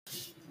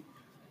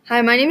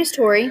Hi, my name is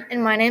Tori.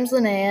 And my name's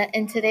Linnea,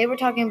 and today we're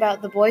talking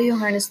about The Boy Who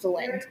Harnessed the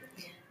Wind.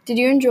 Did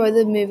you enjoy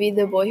the movie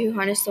The Boy Who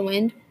Harnessed the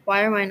Wind?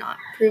 Why or why not?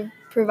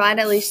 Provide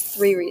at least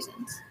 3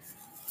 reasons.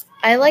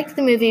 I liked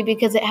the movie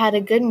because it had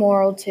a good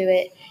moral to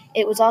it.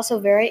 It was also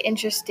very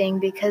interesting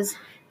because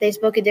they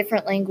spoke a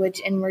different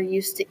language and were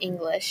used to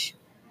English.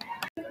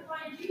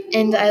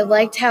 And I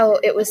liked how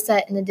it was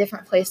set in a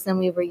different place than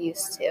we were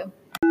used to.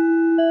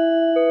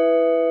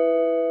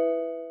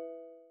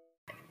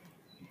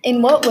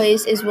 In what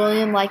ways is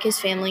William like his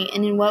family,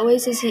 and in what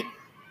ways is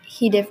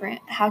he different?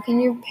 How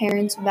can your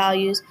parents'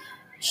 values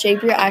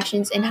shape your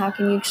actions, and how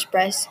can you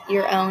express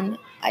your own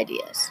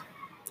ideas?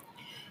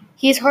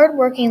 He's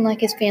hardworking like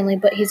his family,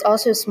 but he's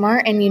also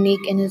smart and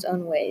unique in his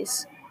own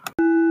ways.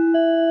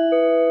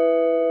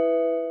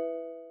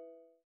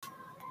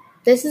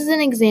 This is an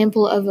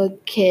example of a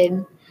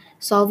kid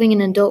solving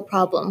an adult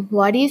problem.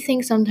 Why do you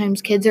think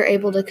sometimes kids are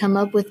able to come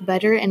up with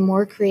better and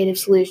more creative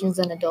solutions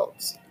than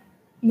adults?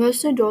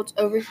 Most adults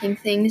overthink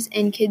things,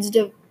 and kids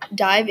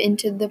dive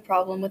into the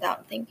problem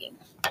without thinking.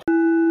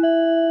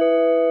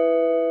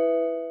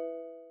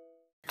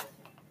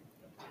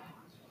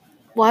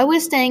 Why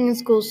was staying in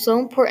school so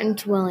important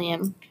to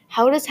William?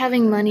 How does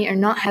having money or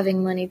not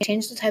having money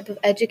change the type of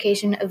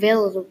education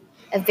available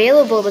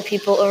to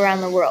people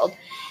around the world?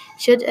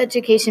 Should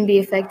education be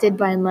affected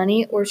by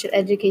money, or should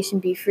education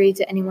be free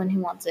to anyone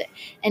who wants it?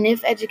 And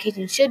if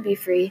education should be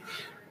free,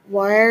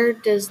 where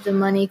does the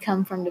money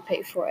come from to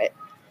pay for it?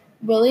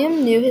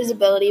 William knew his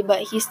ability,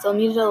 but he still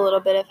needed a little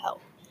bit of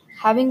help.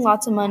 Having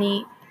lots of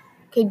money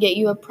could get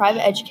you a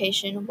private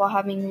education, while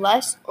having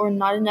less or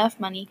not enough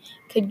money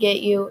could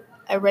get you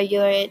a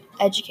regular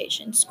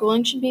education.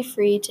 Schooling should be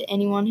free to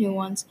anyone who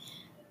wants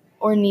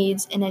or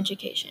needs an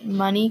education.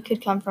 Money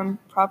could come from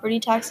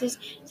property taxes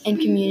and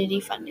community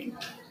funding.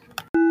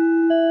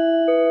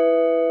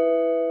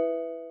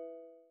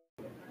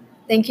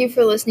 Thank you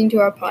for listening to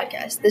our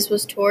podcast. This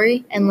was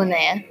Tori And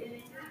Linnea.